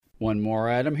One more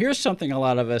item. Here's something a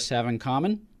lot of us have in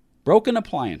common. Broken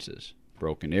appliances.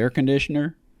 Broken air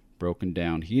conditioner, broken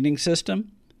down heating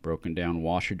system, broken down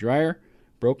washer dryer,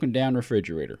 broken down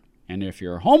refrigerator. And if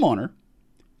you're a homeowner,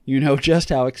 you know just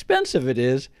how expensive it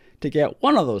is to get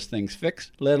one of those things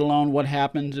fixed, let alone what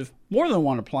happens if more than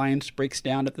one appliance breaks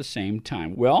down at the same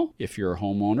time. Well, if you're a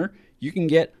homeowner, you can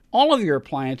get all of your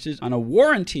appliances on a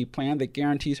warranty plan that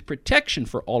guarantees protection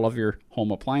for all of your home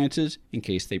appliances in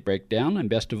case they break down. And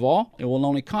best of all, it will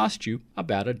only cost you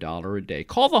about $1 a day.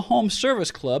 Call the Home Service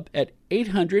Club at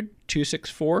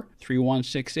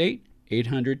 800-264-3168,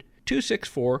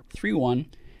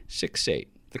 800-264-3168.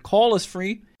 The call is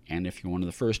free, and if you're one of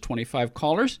the first 25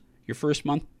 callers, your first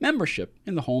month membership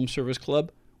in the Home Service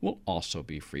Club will also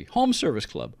be free. Home Service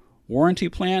Club, warranty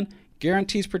plan,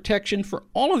 guarantees protection for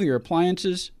all of your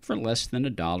appliances for less than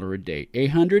 $1 a day.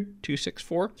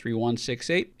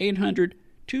 800-264-3168,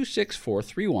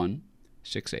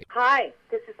 800-264-3168. Hi,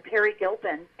 this is Perry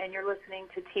Gilpin, and you're listening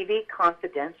to TV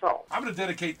Confidential. I'm going to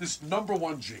dedicate this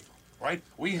 #1 jingle, right?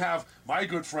 We have my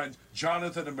good friend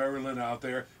Jonathan and Marilyn out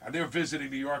there, and they're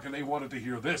visiting New York, and they wanted to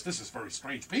hear this. This is very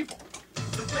strange people.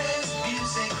 The best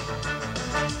music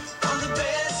on the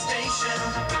best station.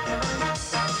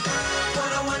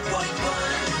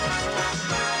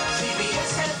 101.1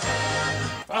 TBS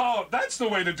FM. Oh, that's the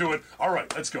way to do it. All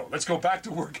right, let's go. Let's go back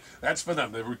to work. That's for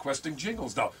them. They're requesting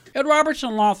jingles now. Ed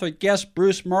Robertson Law with guest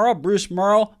Bruce Morrow. Bruce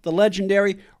Morrow, the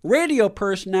legendary radio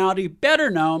personality better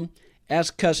known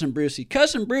as Cousin Brucey.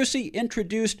 Cousin Brucey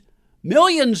introduced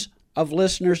millions of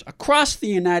listeners across the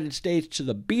United States to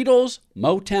the Beatles,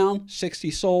 Motown,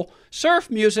 60s Soul, surf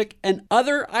music, and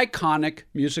other iconic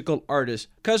musical artists.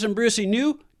 Cousin Brucey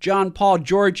knew John, Paul,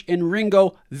 George, and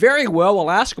Ringo very well.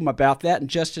 We'll ask him about that in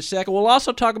just a second. We'll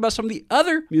also talk about some of the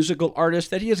other musical artists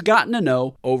that he has gotten to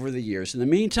know over the years. In the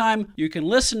meantime, you can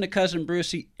listen to Cousin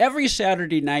Brucey every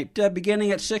Saturday night,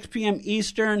 beginning at 6 p.m.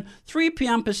 Eastern, 3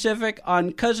 p.m. Pacific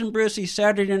on Cousin Brucey's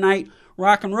Saturday Night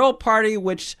Rock and Roll Party,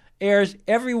 which airs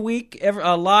every week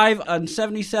live on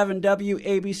 77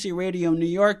 WABC Radio New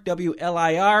York,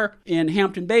 WLIR in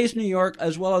Hampton Bays, New York,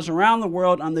 as well as around the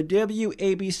world on the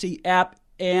WABC app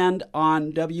and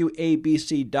on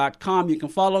WABC.com. You can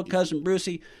follow Cousin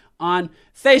Brucey on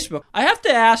Facebook. I have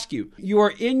to ask you, you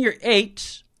are in your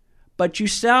 8s, but you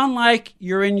sound like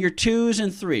you're in your 2s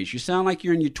and 3s. You sound like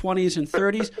you're in your 20s and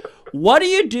 30s. What do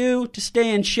you do to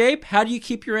stay in shape? How do you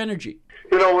keep your energy?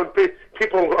 You know, when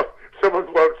people... Someone,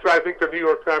 I think the New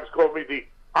York Times called me the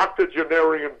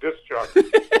octogenarian disc jockey.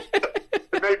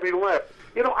 It made me laugh.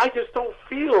 You know, I just don't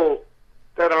feel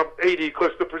that I'm 80 because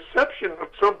the perception of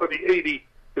somebody 80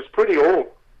 is pretty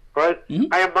old, right?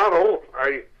 Mm-hmm. I am not old.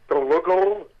 I don't look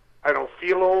old. I don't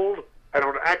feel old. I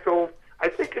don't act old. I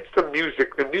think it's the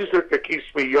music that keeps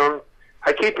me young.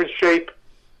 I keep in shape.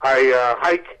 I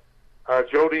hike.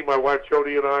 Jody, my wife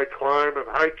Jody, and I climb and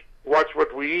hike. Watch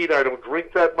what we eat. I don't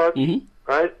drink that much,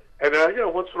 right? And,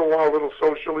 once in a while, a little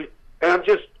socially. And I'm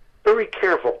just very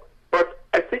careful. But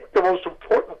I think the most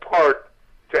important part,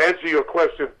 to answer your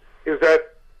question, is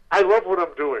that I love what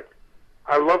I'm doing.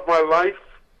 I love my life.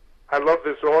 I love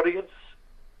this audience.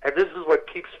 And this is what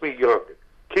keeps me young.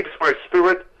 Keeps my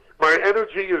spirit. My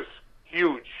energy is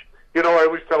huge. You know, I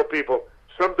always tell people,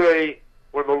 someday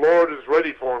when the Lord is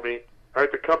ready for me, I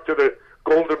have to come to the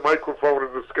golden microphone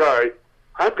in the sky,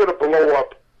 I'm going to blow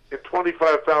up in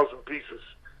 25,000 pieces.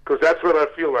 Because that's what I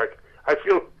feel like. I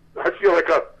feel like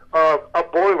a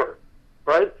boiler,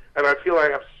 right? And I feel I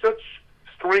have such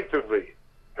strength in me.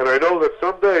 And I know that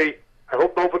someday, I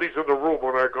hope nobody's in the room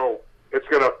when I go. It's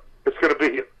gonna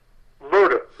be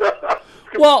murder.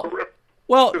 Well,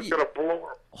 it's gonna blow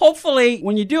up. Hopefully,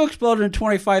 when you do explode into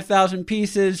 25,000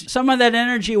 pieces, some of that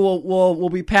energy will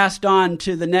be passed on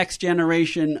to the next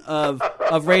generation of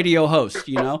radio hosts.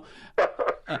 You know.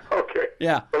 Okay.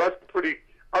 Yeah. Well, that's a pretty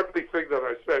ugly thing that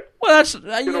I said. Well, that's what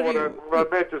I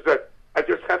meant is that I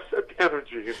just have such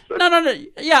energy. And such no.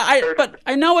 Yeah, but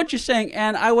I know what you're saying,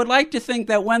 and I would like to think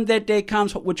that when that day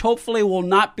comes, which hopefully will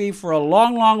not be for a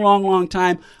long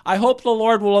time, I hope the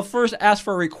Lord will first ask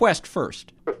for a request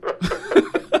first.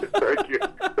 Thank you.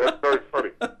 That's very funny.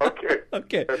 Okay. That's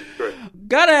good.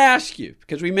 Gotta ask you,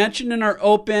 because we mentioned in our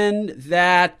open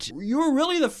that you were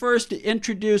really the first to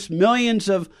introduce millions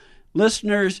of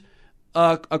listeners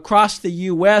across the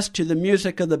U.S. to the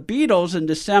music of the Beatles in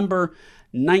December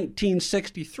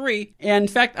 1963. And in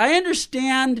fact, I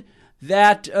understand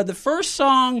that the first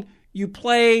song you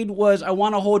played was "I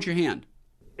Want to Hold Your Hand."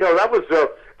 Yeah, that was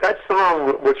that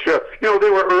song, which they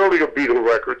were earlier Beatle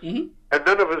records, and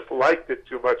none of us liked it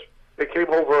too much. They came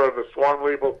over on the Swan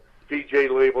label, DJ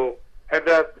label, and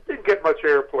it didn't get much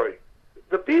airplay.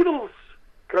 The Beatles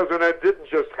cousin, that didn't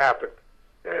just happen.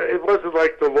 It wasn't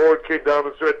like the Lord came down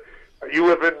and said, "You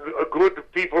have been a good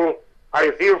people.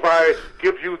 I hereby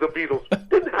give you the Beatles." It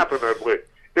didn't happen that way.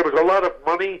 There was a lot of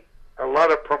money, a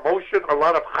lot of promotion, a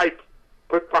lot of hype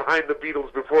put behind the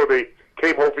Beatles before they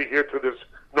came over here to this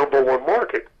 #1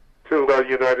 market, to the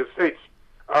United States.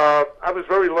 I was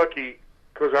very lucky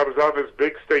because I was on this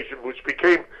big station, which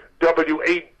became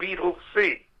WA Beatles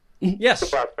C.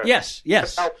 Yes. About that. Yes.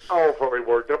 That's how powerful they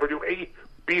were. WA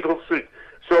Beatles C.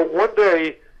 So one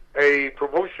day, a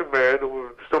promotion man,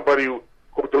 somebody who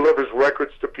delivers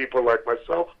records to people like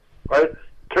myself, right,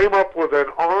 came up with an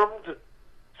armed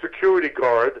security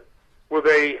guard with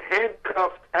a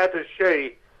handcuffed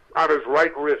attaché on his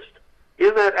right wrist.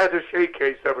 In that attaché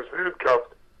case that was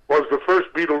handcuffed was the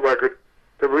first Beatle record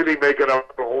to really make it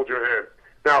up to Hold Your Hand.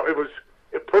 Now,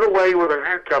 it put away with a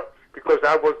handcuff because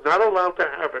I was not allowed to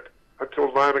have it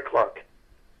until 9 o'clock,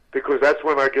 because that's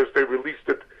when I guess they released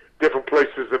it different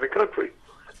places in the country.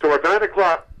 So at 9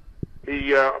 o'clock,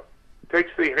 he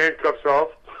takes the handcuffs off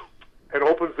and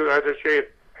opens the attaché and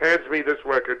hands me this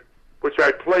record, which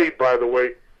I played, by the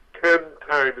way, 10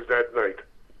 times that night.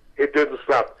 It didn't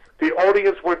stop. The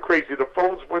audience went crazy. The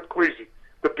phones went crazy.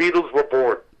 The Beatles were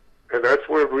born. And that's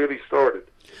where it really started.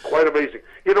 Quite amazing.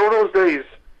 You know, in those days,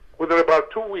 within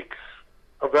about 2 weeks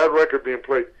of that record being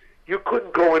played, you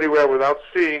couldn't go anywhere without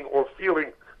seeing or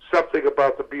feeling something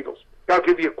about the Beatles. I'll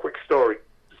give you a quick story.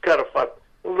 It's kind of fun.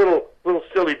 A little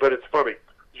silly, but it's funny.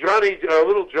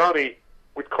 Little Johnny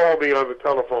would call me on the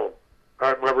telephone,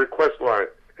 on my request line,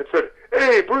 and said,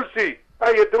 "Hey, Brucey, how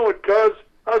you doing, cuz?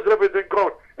 How's everything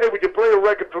going? Hey, would you play a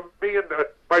record for me and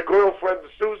my girlfriend,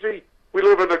 Susie? We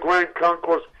live in the Grand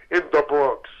Concourse in the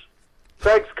Bronx."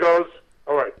 "Thanks, cuz."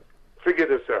 "All right, figure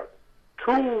this out."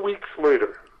 2 weeks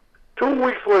later,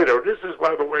 this is,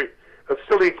 by the way, a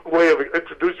silly way of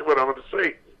introducing what I'm going to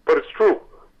say, but it's true.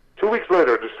 2 weeks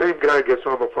later, the same guy gets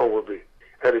on the phone with me,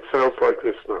 and it sounds like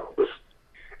this now. Listen.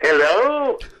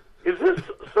 "Hello? Is this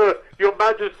Your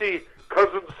Majesty,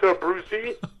 Cousin Sir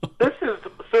Brucey? This is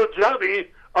Sir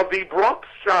Johnny of the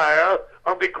Bronxshire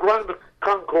of the Grand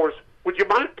Concourse. Would you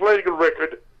mind playing a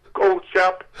record, old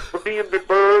chap, for me and the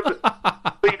bird,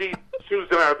 Lady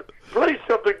Suzanne? Play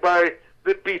something by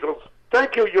the Beatles.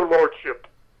 Thank you, your lordship."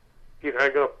 He'd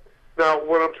hang up. Now,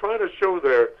 what I'm trying to show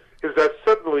there is that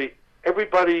suddenly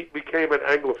everybody became an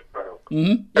Anglophile.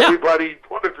 Mm-hmm. Yeah. Everybody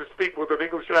wanted to speak with an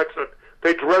English accent.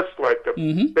 They dressed like them.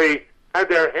 Mm-hmm. They had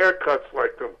their haircuts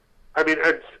like them. I mean,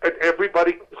 and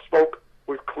everybody spoke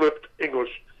with clipped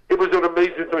English. It was an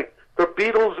amazing thing. The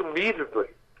Beatles immediately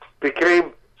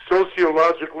became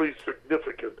sociologically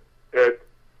significant. And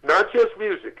not just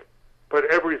music, but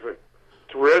everything.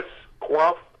 Dress,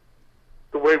 coif,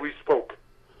 the way we spoke.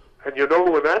 And you know,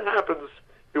 when that happens,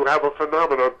 you have a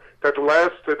phenomenon that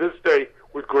lasts to this day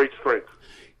with great strength.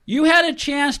 You had a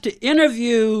chance to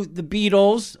interview the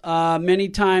Beatles many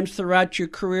times throughout your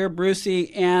career,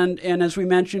 Brucey, and as we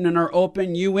mentioned in our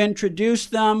open, you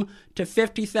introduced them to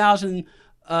 50,000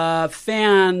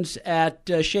 fans at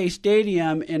Shea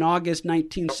Stadium in August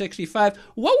 1965.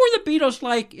 What were the Beatles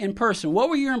like in person? What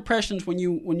were your impressions when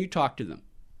you talked to them?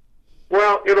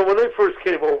 Well, you know, when they first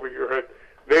came over here,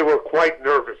 they were quite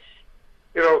nervous.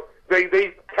 You know,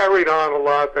 they carried on a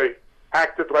lot. They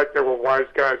acted like they were wise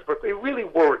guys, but they really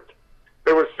weren't.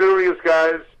 They were serious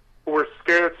guys who were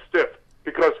scared stiff,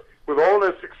 because with all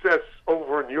their success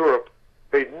over in Europe,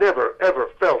 they never, ever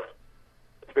felt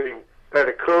anything that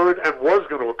occurred and was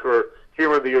going to occur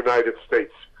here in the United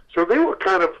States. So they were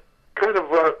kind of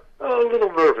a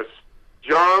little nervous.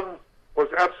 John was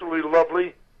absolutely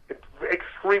lovely,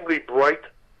 extremely bright.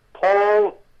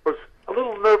 Paul was a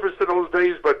little nervous in those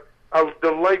days, but a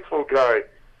delightful guy.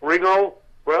 Ringo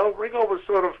was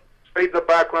sort of stayed in the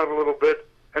background a little bit.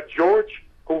 And George,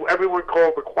 who everyone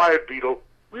called the quiet Beatle,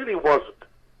 really wasn't.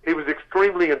 He was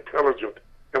extremely intelligent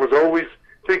and was always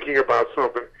thinking about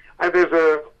something. And there's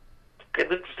an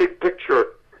interesting picture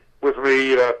with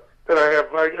me that I have.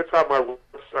 It's on my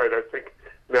website, I think,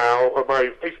 now, on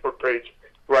my Facebook page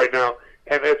right now.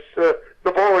 And it's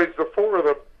the boys, the four of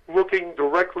them, looking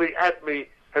directly at me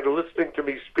and listening to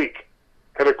me speak.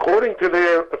 And according to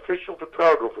their official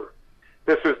photographer,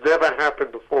 this has never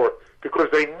happened before, because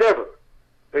they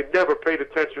never paid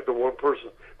attention to one person.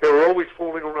 They were always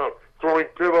fooling around, throwing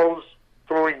pillows,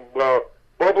 throwing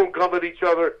bubble gum at each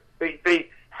other. They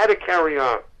had to carry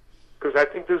on, because I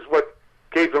think this is what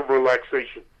gave them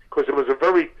relaxation, because it was a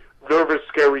very nervous,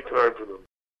 scary time for them.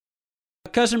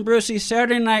 Cousin Brucey's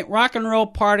Saturday Night Rock and Roll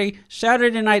Party,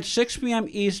 Saturday night, 6 p.m.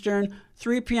 Eastern,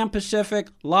 3 p.m. Pacific,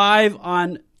 live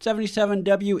on 77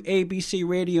 WABC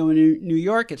Radio in New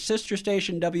York, its sister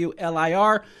station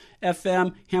WLIR,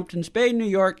 FM, Hamptons Bay, New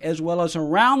York, as well as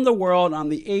around the world on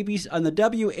the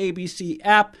WABC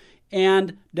app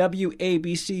and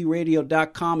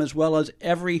WABCRadio.com, as well as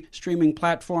every streaming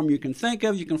platform you can think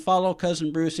of. You can follow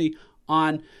Cousin Brucey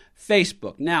on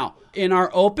Facebook. Now, in our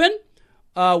open,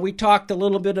 we talked a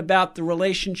little bit about the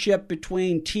relationship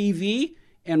between TV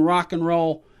and rock and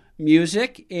roll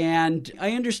music, and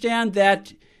I understand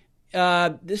that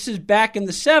this is back in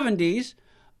the 70s.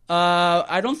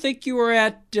 I don't think you were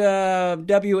at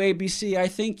WABC. I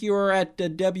think you were at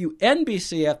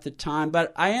WNBC at the time,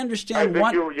 but I understand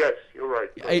yes, you're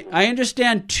right. I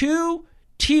understand two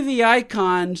TV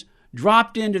icons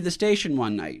dropped into the station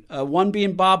one night, one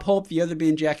being Bob Hope, the other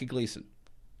being Jackie Gleason.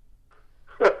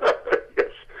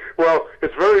 Yes. Well,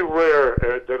 it's very rare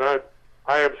that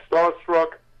I am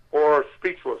starstruck or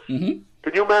speechless. Mm-hmm.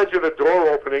 Can you imagine a door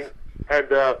opening and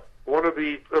one of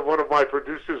my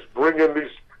producers bring in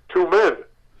these two men,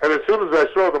 and as soon as I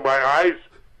saw them, I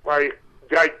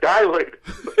dilated,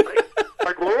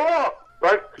 like whoa,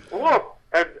 right, whoa,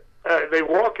 and they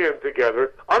walk in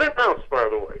together, unannounced, by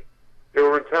the way. They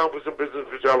were in town for some business,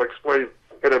 which I'll explain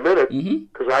in a minute,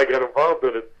 because I got involved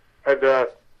in it. And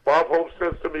Bob Hope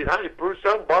says to me, "Hi, Bruce,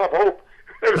 I'm Bob Hope."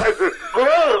 And I said,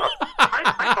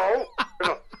 I know.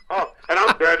 And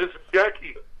I'm there, this is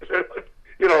Jackie.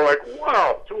 Like,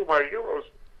 wow, two of my heroes.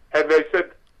 And they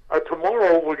said,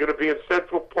 tomorrow we're going to be in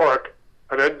Central Park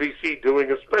on NBC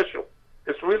doing a special.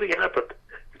 It's really happened.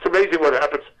 It's amazing what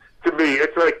happens to me.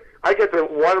 It's like I get the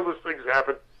wildest things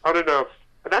happen unannounced.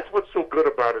 And that's what's so good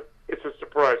about it. It's a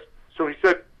surprise. So he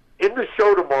said, in the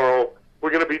show tomorrow,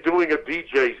 we're going to be doing a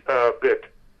DJ bit,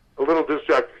 a little disc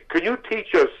jockey. Can you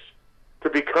teach us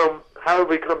how to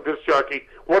become disc jockey?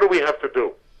 What do we have to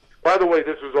do? By the way,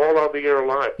 this is all on the air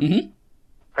live. Mm-hmm.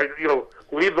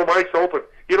 Leave the mics open.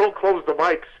 You don't close the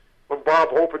mics when Bob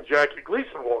Hope and Jackie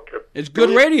Gleason walk in. It's good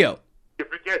radio. You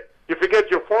forget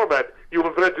your format. You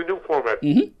invent a new format.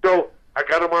 Mm-hmm. So I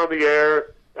got them on the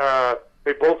air.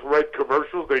 They both read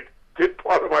commercials. They did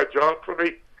part of my job for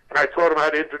me, and I taught them how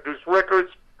to introduce records.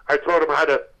 I taught them how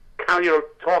to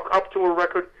talk up to a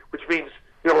record, which means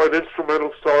an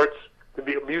instrumental starts, the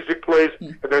music plays,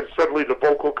 and then suddenly the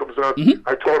vocal comes on. Mm-hmm.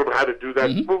 I taught them how to do that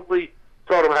smoothly.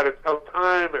 Taught him how to tell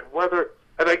time and weather,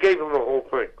 and I gave him the whole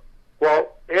thing.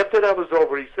 Well, after that was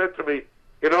over, he said to me,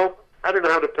 I don't know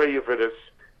how to pay you for this.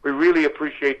 We really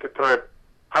appreciate the time.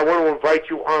 I want to invite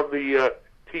you on the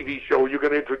TV show. You're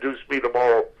going to introduce me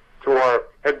tomorrow to our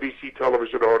NBC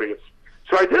television audience.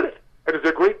 So I did it, and there's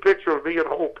a great picture of me and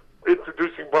Hope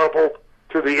introducing Bob Hope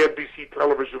to the NBC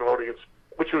television audience,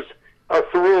 which was a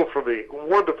thrill for me, a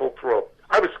wonderful thrill.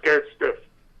 I was scared stiff.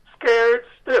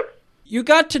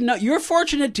 You're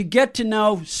fortunate to get to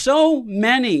know so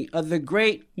many of the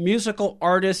great musical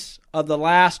artists of the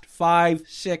last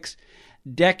 5-6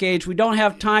 decades. We don't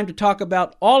have time to talk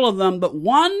about all of them, but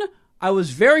one I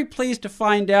was very pleased to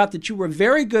find out that you were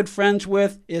very good friends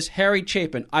with is Harry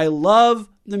Chapin. I love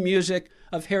the music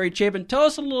of Harry Chapin. Tell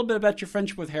us a little bit about your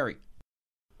friendship with Harry.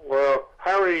 Well,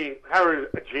 Harry's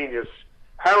a genius.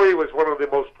 Harry was one of the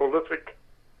most prolific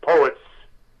poets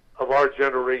of our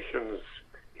generations.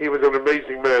 He was an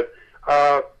amazing man.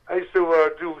 I used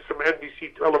to do some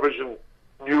NBC television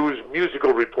news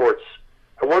musical reports.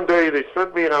 And one day they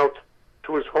sent me out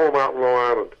to his home out in Long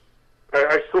Island.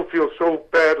 I still feel so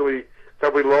badly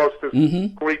that we lost this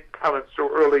great talent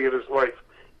so early in his life.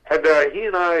 And he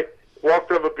and I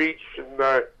walked on the beach, and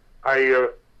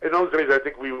in those days I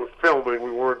think we were filming,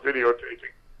 we weren't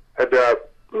videotaping. And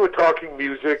we were talking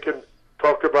music and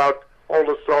talked about all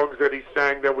the songs that he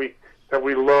sang that we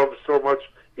loved so much.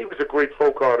 He was a great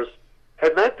folk artist.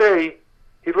 And that day,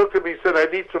 he looked at me and said, "I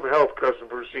need some help, Cousin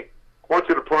Brucey. I want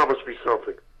you to promise me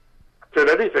something." I said,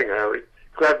 "Anything, Harry."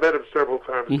 Because I've met him several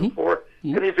times before.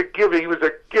 And he was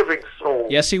a giving soul.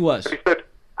 Yes, he was. And he said,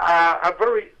 "I'm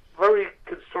very, very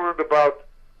concerned about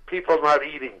people not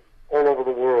eating all over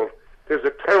the world. There's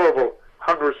a terrible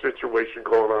hunger situation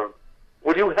going on.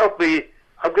 Would you help me?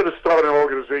 I'm going to start an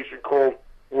organization called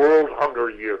World Hunger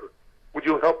Year. Would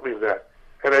you help me with that?"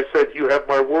 And I said, "You have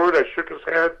my word." I shook his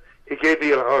hand. He gave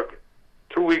me a hug.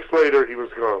 2 weeks later, he was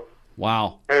gone.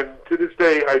 Wow. And to this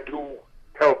day, I do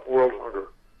help World Hunger.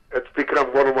 It's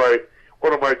become one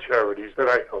of my charities that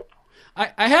I help.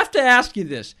 I have to ask you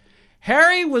this.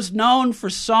 Harry was known for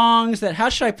songs that, how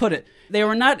should I put it, they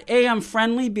were not AM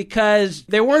friendly because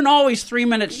they weren't always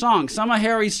 3-minute songs. Some of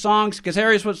Harry's songs, because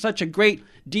Harry was such a great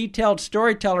detailed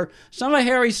storyteller, some of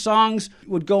Harry's songs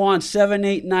would go on 7,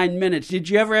 8, 9 minutes. Did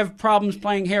you ever have problems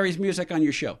playing Harry's music on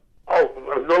your show? Oh,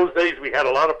 in those days we had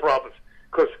a lot of problems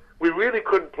because we really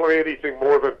couldn't play anything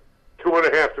more than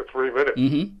 2.5 to 3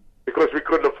 minutes because we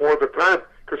couldn't afford the time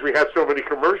because we had so many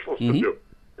commercials to do.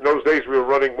 In those days, we were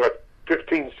running,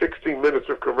 15, 16 minutes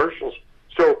of commercials.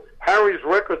 So Harry's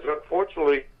records,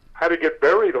 unfortunately, had to get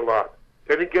buried a lot.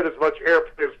 They didn't get as much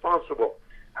airplay as possible.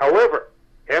 However,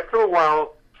 after a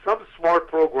while, some smart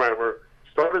programmer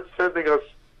started sending us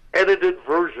edited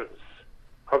versions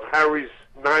of Harry's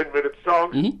 9-minute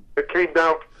songs that came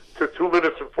down to 2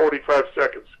 minutes and 45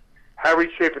 seconds.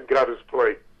 Harry Chapin got his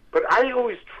play. But I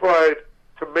always tried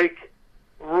to make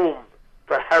room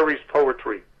for Harry's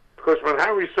poetry. Because when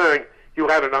Harry sang, you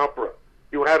had an opera.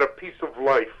 You had a piece of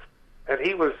life. And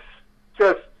he was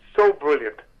just so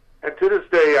brilliant. And to this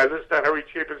day, I listen to Harry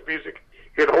Chapin's music.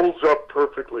 It holds up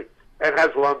perfectly and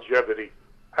has longevity.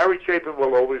 Harry Chapin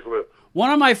will always live.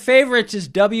 One of my favorites is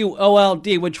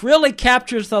WOLD, which really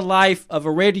captures the life of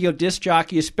a radio disc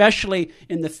jockey, especially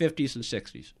in the 50s and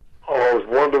 60s. Oh, it was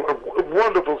wonderful,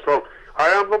 wonderful song. I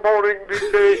am the morning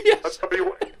DJ. Yes.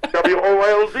 WOLD.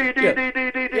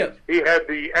 Yes. He had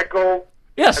the echo.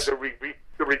 Yes. Had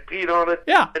the repeat on it.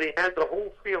 Yeah. And he had the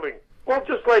whole feeling. Well,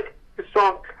 just like his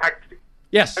song Taxi.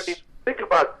 Yes. I mean, think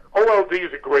about it. OLD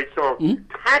is a great song.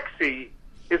 Taxi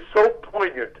is so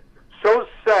poignant, so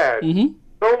sad,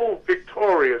 so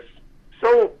victorious,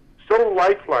 so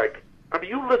lifelike. I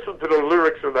mean, you listen to the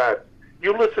lyrics of that.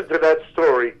 You listen to that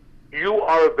story. You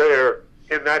are there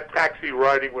in that taxi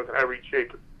riding with Harry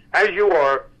Chapin, as you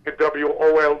are in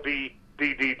WOLD.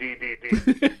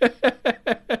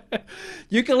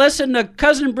 You can listen to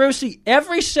Cousin Brucey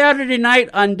every Saturday night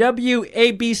on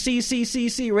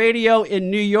WABC Radio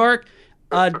in New York,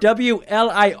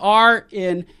 WLIR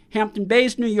in Hampton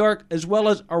Bays, New York, as well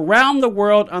as around the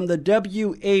world on the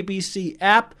WABC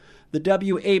app,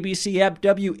 WABC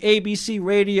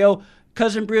Radio.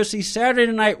 Cousin Brucey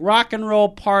Saturday Night Rock and Roll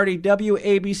Party,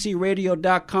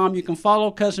 WABCRadio.com. You can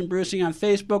follow Cousin Brucey on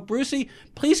Facebook. Brucey,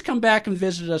 please come back and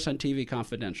visit us on TV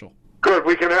Confidential. Good.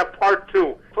 We can have part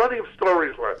 2. Plenty of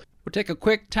stories left. We'll take a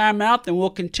quick time out, then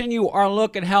we'll continue our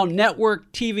look at how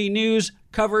network TV news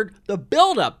covered the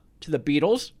build-up to the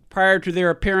Beatles prior to their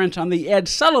appearance on The Ed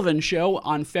Sullivan Show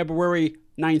on February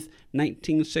 9th,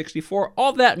 1964.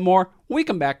 All that and more when we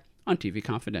come back on TV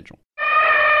Confidential.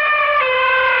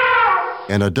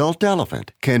 An adult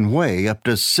elephant can weigh up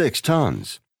to 6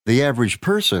 tons. The average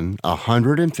person,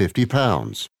 150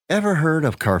 pounds. Ever heard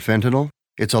of carfentanil?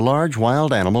 It's a large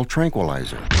wild animal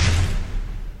tranquilizer.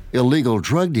 Illegal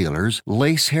drug dealers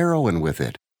lace heroin with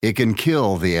it. It can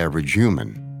kill the average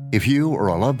human. If you or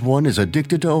a loved one is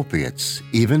addicted to opiates,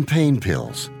 even pain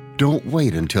pills, don't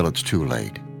wait until it's too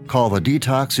late. Call the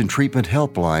Detox and Treatment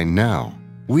Helpline now.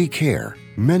 We care.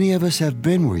 Many of us have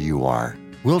been where you are.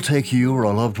 We'll take you or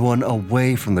a loved one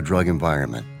away from the drug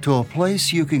environment to a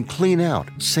place you can clean out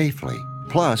safely.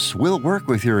 Plus, we'll work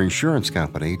with your insurance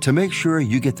company to make sure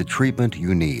you get the treatment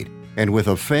you need. And with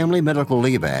a Family Medical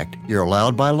Leave Act, you're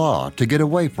allowed by law to get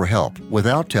away for help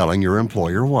without telling your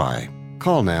employer why.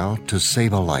 Call now to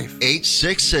save a life.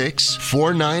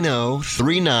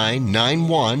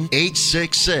 866-490-3991.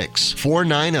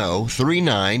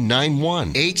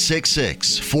 866-490-3991.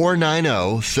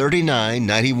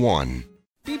 866-490-3991.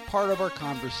 Be part of our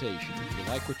conversation. If you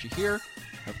like what you hear,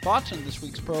 have thoughts on this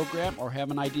week's program, or have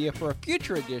an idea for a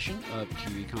future edition of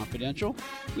TV Confidential,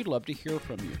 we'd love to hear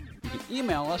from you. You can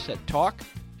email us at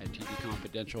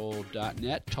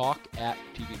talk@tvconfidential.net,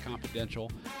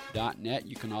 talk@tvconfidential.net.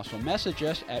 You can also message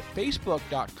us at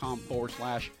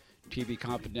facebook.com/TV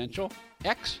Confidential,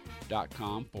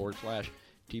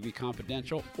 x.com/TV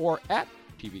Confidential, or at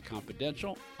TV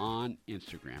Confidential on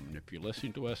Instagram. And if you're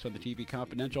listening to us on the TV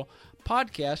Confidential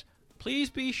podcast,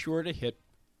 please be sure to hit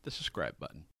the subscribe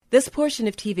button. This portion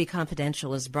of TV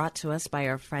Confidential is brought to us by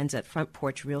our friends at Front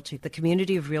Porch Realty, the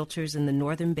community of realtors in the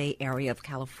Northern Bay area of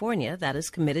California that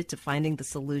is committed to finding the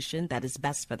solution that is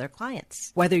best for their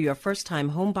clients. Whether you're a first-time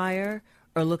home buyer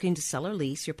or looking to sell or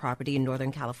lease your property in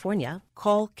Northern California,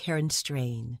 call Karen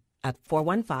Strain at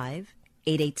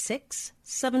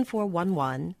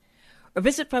 415-886-7411 or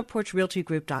visit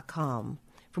frontporchrealtygroup.com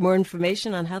for more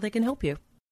information on how they can help you.